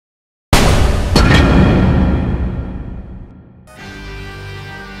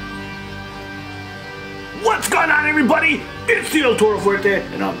everybody? It's the Toro Fuerte,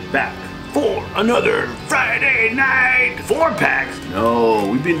 and I'm back for another Friday night 4-packs. No,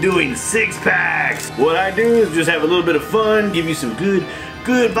 we've been doing 6-packs. What I do is just have a little bit of fun, give you some good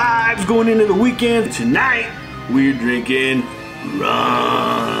vibes going into the weekend. Tonight, we're drinking rum,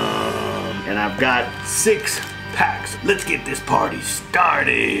 and I've got 6 packs. Let's get this party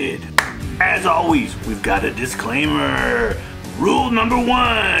started. As always, we've got a disclaimer. Rule number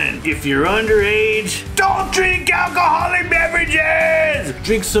 1, if you're underage, don't drink alcoholic beverages.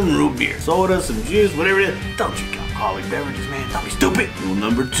 Drink some root beer, soda, some juice, whatever it is. Don't drink alcoholic beverages, man. Don't be stupid. Rule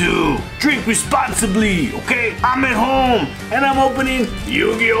number 2, drink responsibly, okay? I'm at home, and I'm opening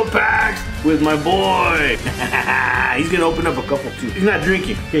Yugioh packs with my boy. He's gonna open up a couple too. He's not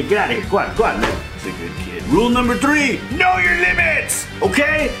drinking. Okay, get out of here. Go on, man. He's a good kid. Rule number 3, know your limits,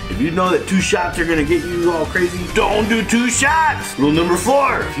 okay? If you know that 2 shots are gonna get you all crazy, don't do 2 shots. Rule number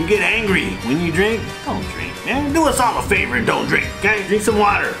 4, if you get angry when you drink, don't drink, man. Do us all a favor and don't drink, okay? Drink some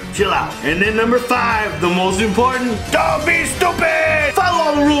water, chill out. And then number 5, the most important, don't be stupid. Follow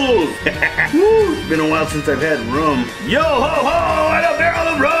all the rules. Woo, it's been a while since I've had rum. Yo ho ho, and a barrel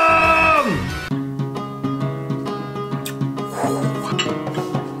of rum.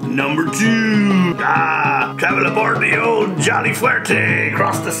 Number 2, travel aboard the old Jolly Fuerte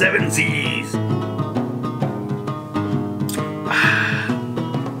across the 7 seas.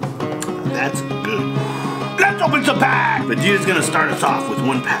 That's good. Let's open some packs. Vegeta's gonna start us off with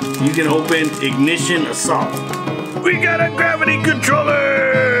 1 pack. He's gonna open Ignition Assault. We got a gravity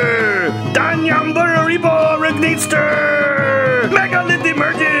controller, Danyamba Rebo Regnitster, Megalith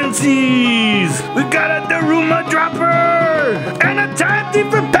Emergencies. We got a Daruma Dropper, and a Time Thief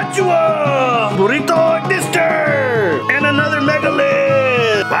Perpetua, Burrito Ignister, and another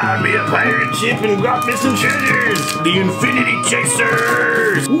Megalith. Find me a pirate ship and drop me some treasures. The Infinity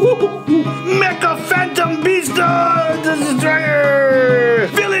Chasers. Mecha Phantom Beast Destroyer.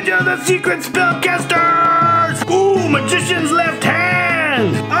 Village of the Secret Spellcasters. Ooh, Magician's Left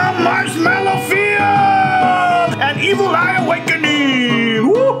Hand. A Marshmallow Field. And Evil Eye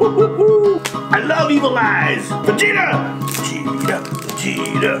Awakening. I love Evil Eyes. Vegeta.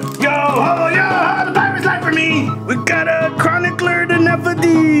 Yo ho, the pirate's life for me. We got a Chronicler de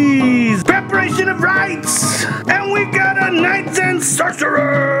Nephthys, Preparation of Rites, and we got a Knights and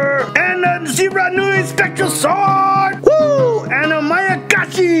Sorcerer, and a Shiranui Spectral Sword, woo, and a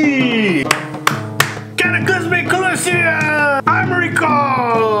Mayakashi, Cataclysmic Colossia, Armory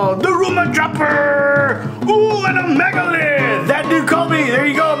Call, the Ruma Dropper, ooh, and a Megalith. That dude called me. There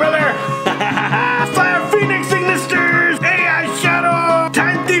you go, brother. Fire Phoenix Ignisters, AI Shadow,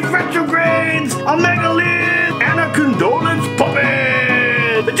 Time Thief Retrogrades, a Megalith, and a Condolence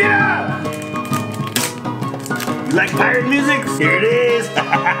Puppet. Vegeta! You like pirate music? Here it is.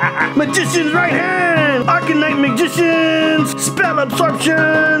 Magician's Right Hand, Arcanite Magicians, Spell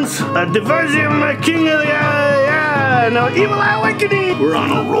Absorptions, a Diversion King of the no, Evil Eye Awakening. We're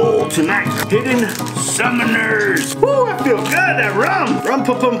on a roll tonight. Hidden Summoners. Woo, I feel good. That rum.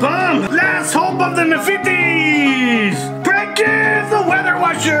 Rum-pum-pum-pum. Last Hope of the Nephthys. Prankins the Weather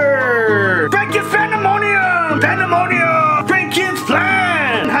Washer. Prankins Pandemonium. Prankins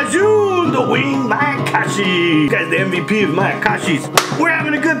Plan. Hajun the Winged Mayakashi. You guys, the MVP of Mayakashis. We're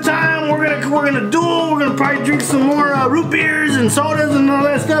having a good time. We're gonna duel. We're gonna probably drink some more root beers and sodas and all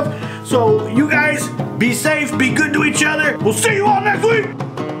that stuff. So you guys, be safe, be good to each other. We'll see you all next week.